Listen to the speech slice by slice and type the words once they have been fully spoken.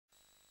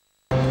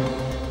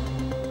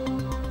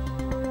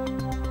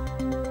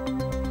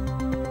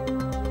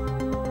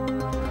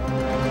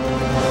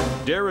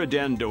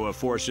Daradandoa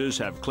forces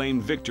have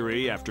claimed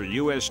victory after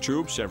U.S.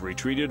 troops have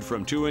retreated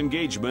from 2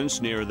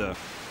 engagements near the...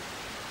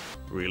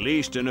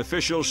 released an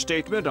official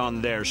statement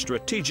on their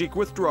strategic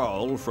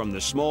withdrawal from the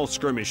small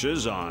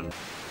skirmishes on...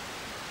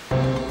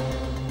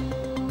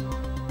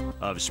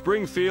 of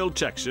Springfield,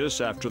 Texas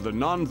after the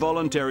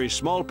non-voluntary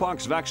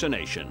smallpox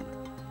vaccination.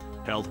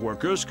 Health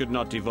workers could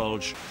not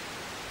divulge...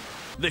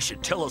 They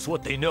should tell us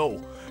what they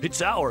know.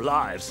 It's our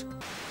lives.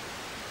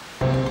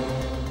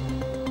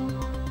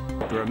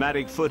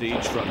 Dramatic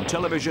footage from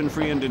Television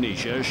Free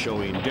Indonesia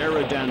showing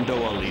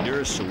Daradandoa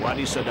leader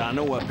Suwadi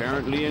Sadono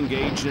apparently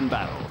engaged in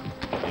battle.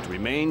 It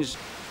remains...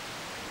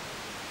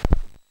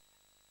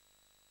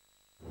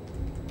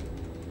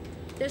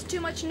 There's too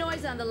much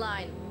noise on the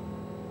line.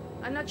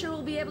 I'm not sure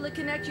we'll be able to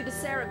connect you to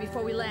Sarah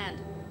before we land.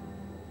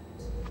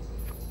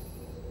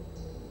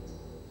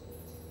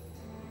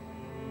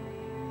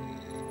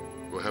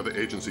 We'll have the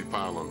agency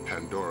file on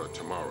Pandora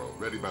tomorrow,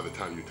 ready by the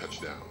time you touch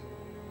down.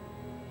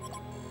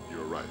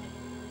 You're right.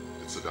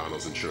 It's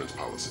Sadono's insurance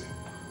policy.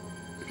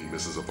 If he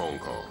misses a phone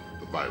call,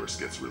 the virus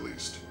gets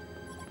released.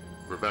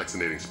 We're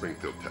vaccinating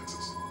Springfield,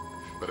 Texas.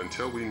 But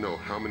until we know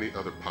how many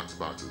other pox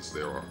boxes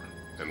there are,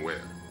 and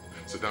where,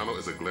 Sadono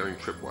is a glaring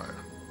tripwire.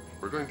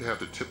 We're going to have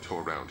to tiptoe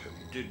around him.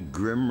 Did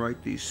Grimm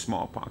write these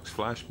smallpox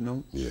flash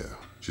notes? Yeah,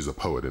 she's a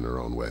poet in her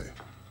own way.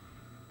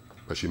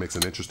 But she makes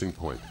an interesting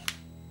point.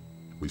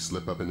 We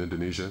slip up in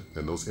Indonesia,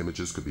 and those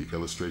images could be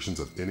illustrations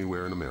of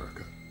anywhere in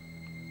America.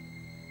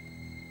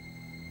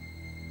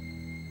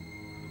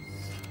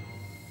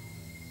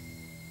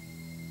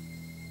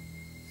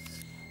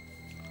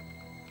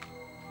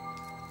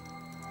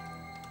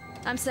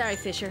 I'm sorry,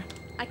 Fisher.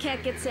 I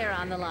can't get Sarah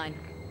on the line.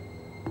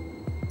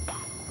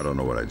 I don't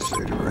know what I'd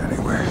say to her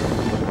anyway.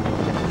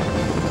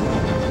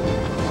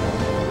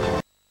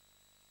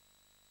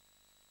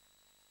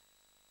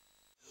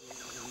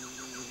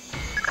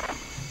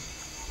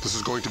 This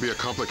is going to be a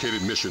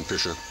complicated mission,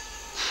 Fisher.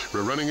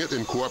 We're running it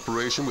in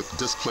cooperation with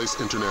Displace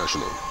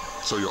International,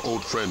 so your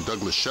old friend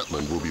Douglas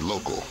Shetland will be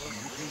local.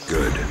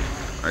 Good.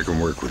 I can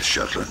work with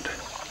Shetland.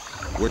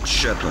 What's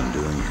Shetland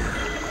doing here?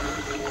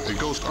 A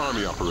Ghost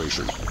Army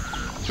operation.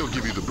 He'll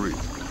give you the brief.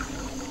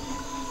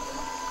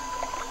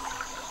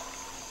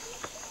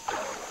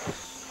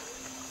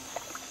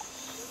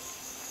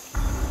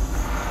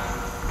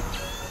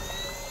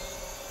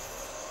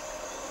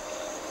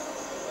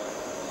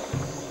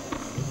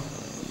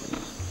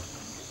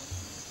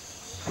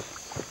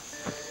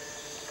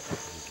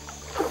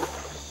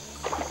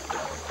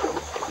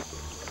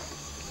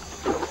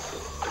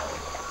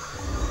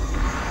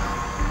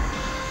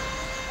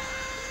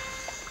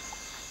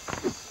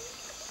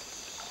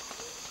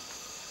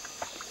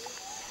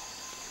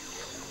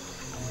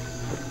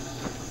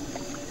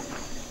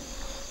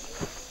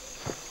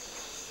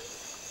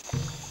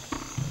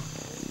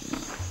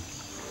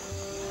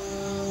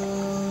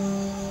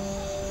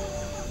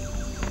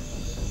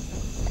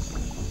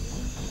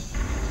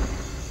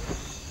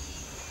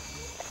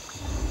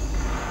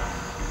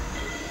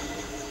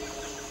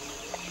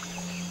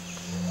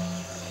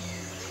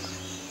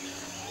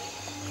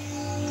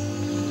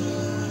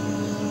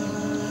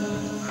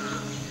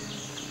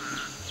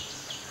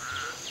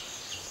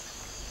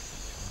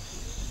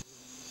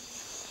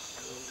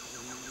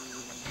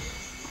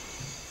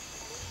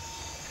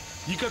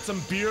 You got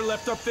some beer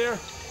left up there?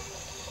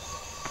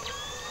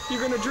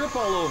 You're gonna drip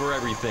all over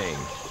everything.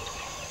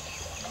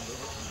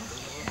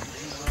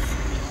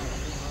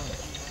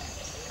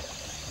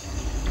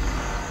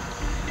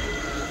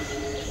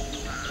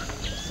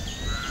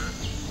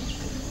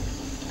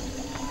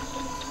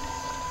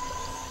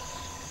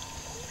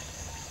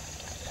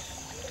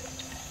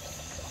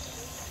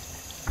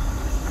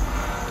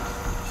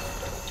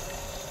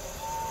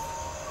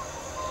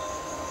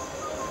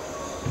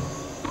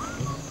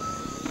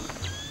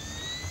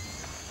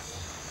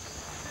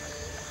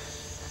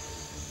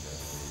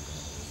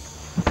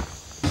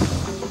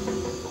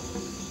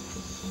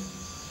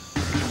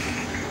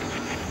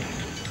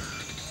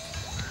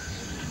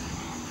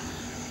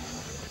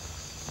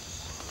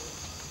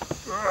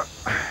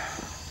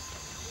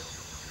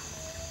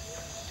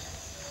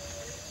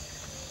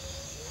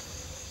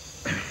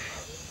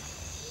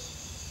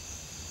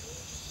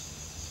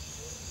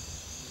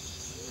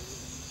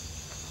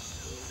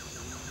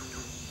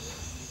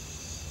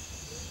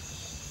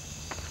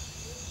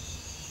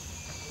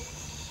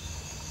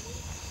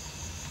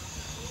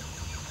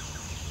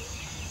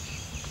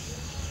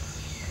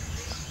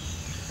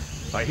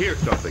 I hear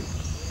something.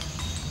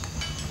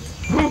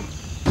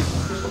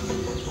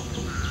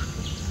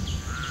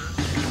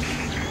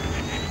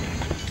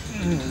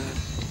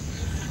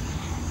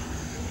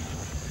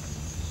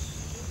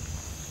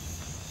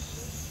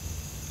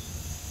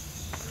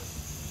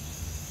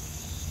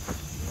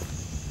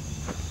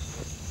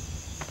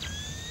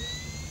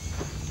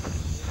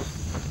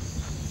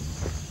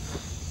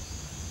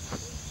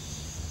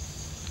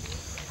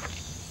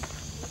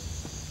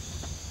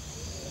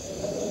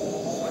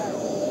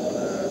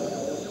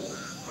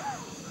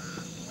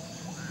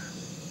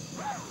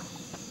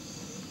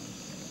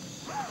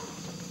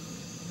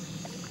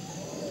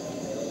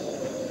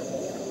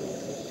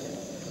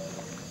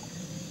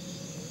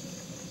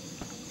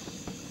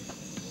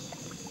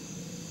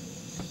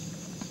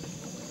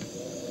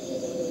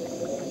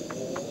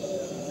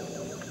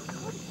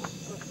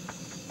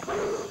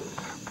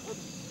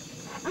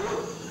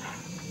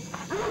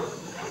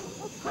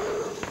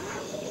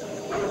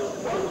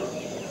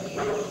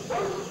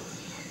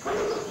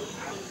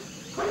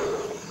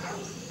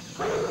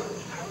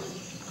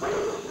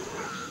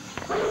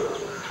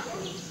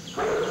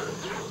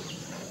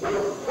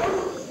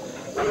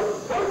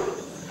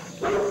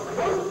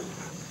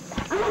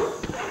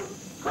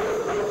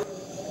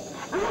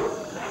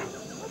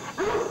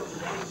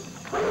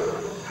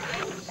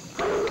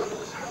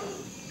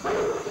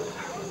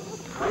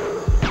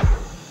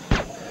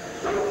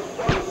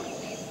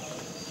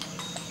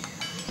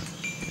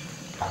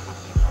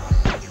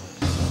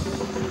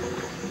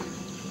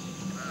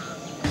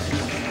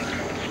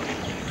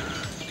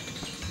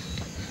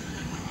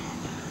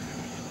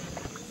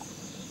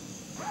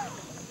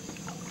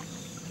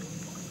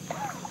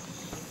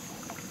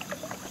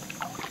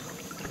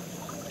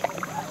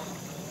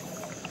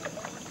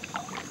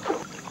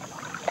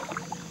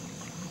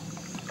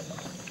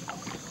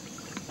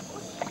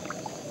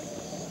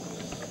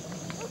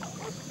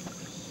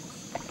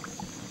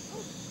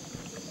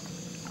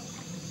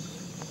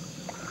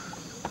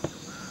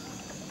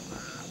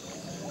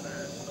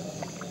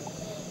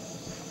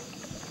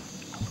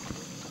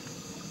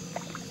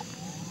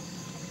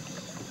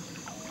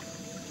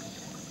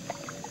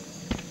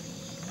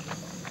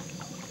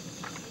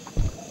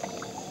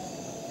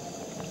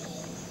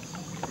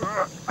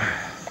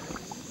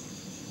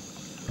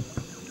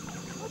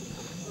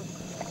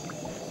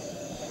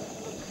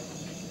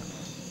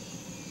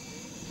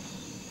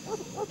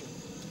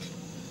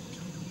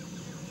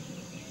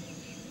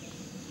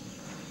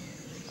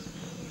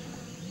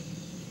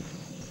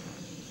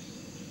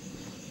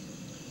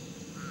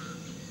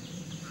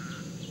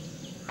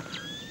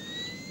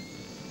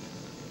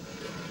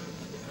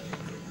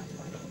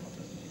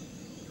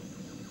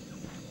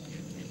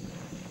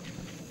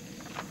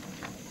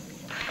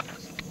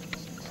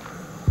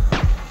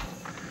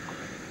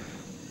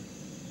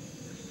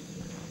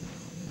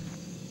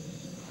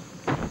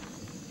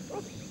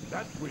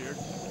 That's weird.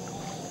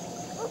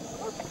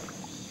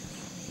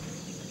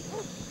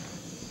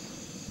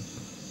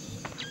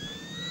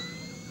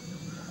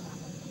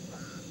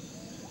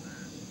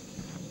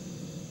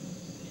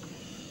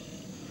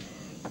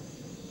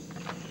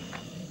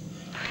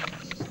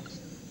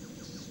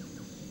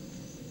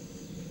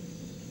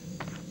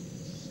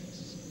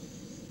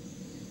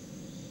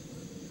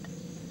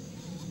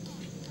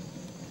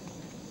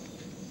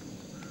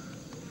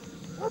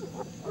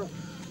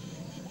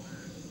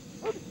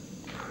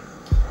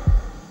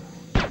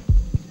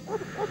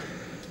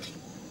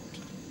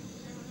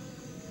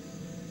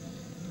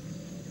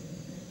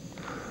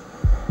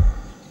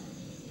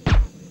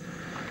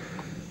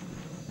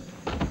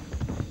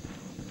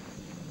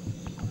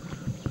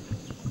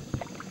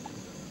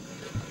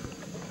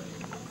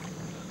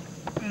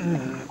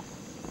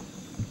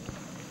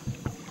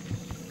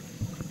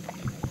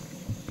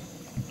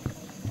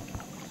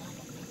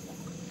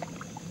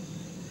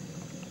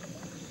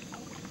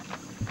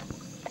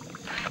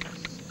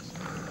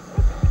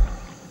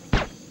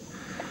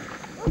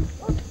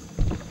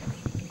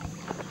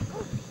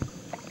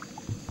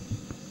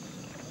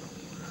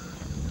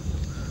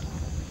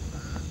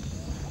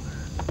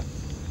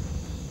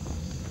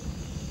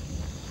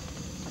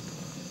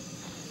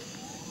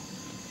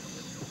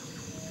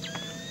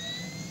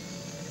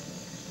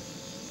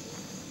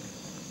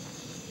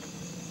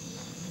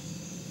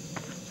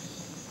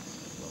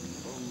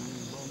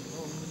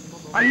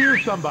 I hear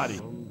somebody.